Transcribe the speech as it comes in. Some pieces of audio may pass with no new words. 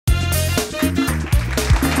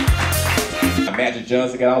Magic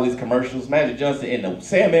Johnson got all these commercials. Magic Johnson in the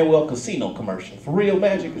San Manuel Casino commercial. For real,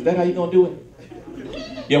 Magic? Is that how you gonna do it?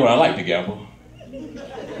 Yeah, well, I like to gamble.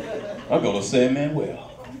 I'll go to San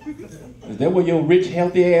Manuel. Is that where your rich,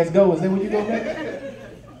 healthy ass go? Is that where you go, Magic?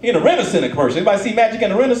 He in the Rent-A-Center commercial. Anybody see Magic in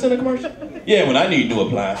the Rent-A-Center commercial? Yeah, when I need new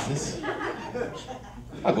appliances,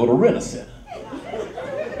 I go to Rent-A-Center.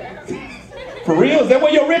 For real? Is that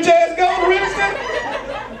where your rich ass go, to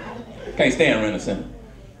Rent-A-Center? Can't stand Rent-A-Center.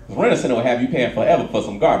 Rent-A-Center will have you paying forever for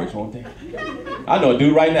some garbage, won't they? I know a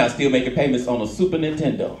dude right now still making payments on a Super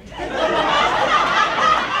Nintendo.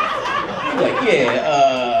 He's like,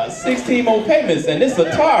 yeah, 16 more payments and this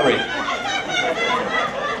Atari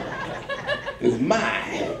is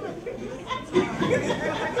mine.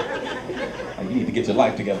 You need to get your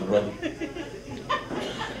life together, brother.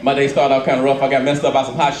 My day started out kind of rough. I got messed up by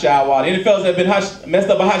some hot shower water. Any fellas that been messed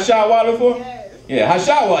up by hot shower water before? Yeah, hot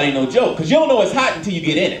shower water ain't no joke, because you don't know it's hot until you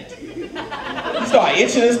get in it. You start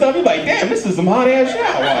itching and stuff, you're like, damn, this is some hot ass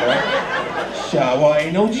shower water, right? Shower water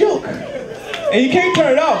ain't no joke. And you can't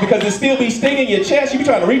turn it off because it still be stinging your chest. You be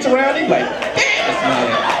trying to reach around it, like, damn,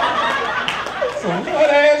 it's some hot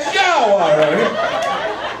ass shower water right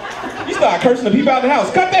here. You start cursing the people out of the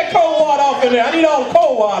house. Cut that cold water off in there. I need all the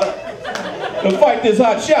cold water to fight this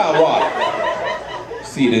hot shower water.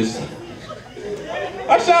 See this?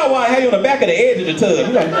 Hot shower water had you on the back of the edge of the tub. You're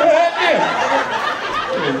like, God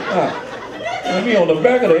damn. Let me on the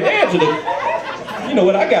back of the edge of the... You know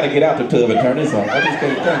what? I gotta get out the tub and turn this on. I just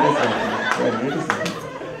can't turn this on.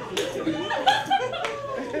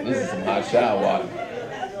 This is some hot shower water.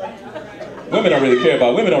 Women don't really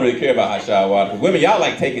care about hot shower water. Women, y'all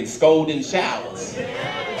like taking scalding showers.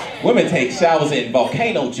 Women take showers in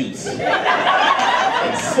volcano juice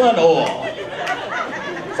and sun oil.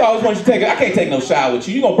 So I always want you to take it. I can't take no shower with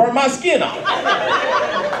you. You're gonna burn my skin off.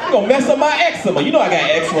 You're gonna mess up my eczema. You know I got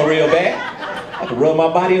eczema real bad. I can rub my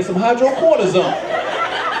body in some hydrocortisone.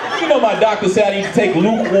 You know my doctor said I need to take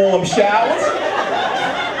lukewarm showers.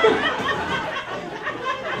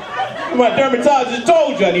 My dermatologist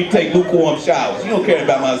told you I need to take lukewarm showers. You don't care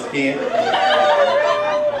about my skin.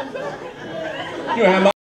 You don't have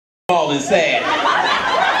my small and sad.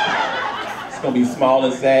 It's gonna be small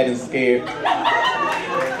and sad and scared.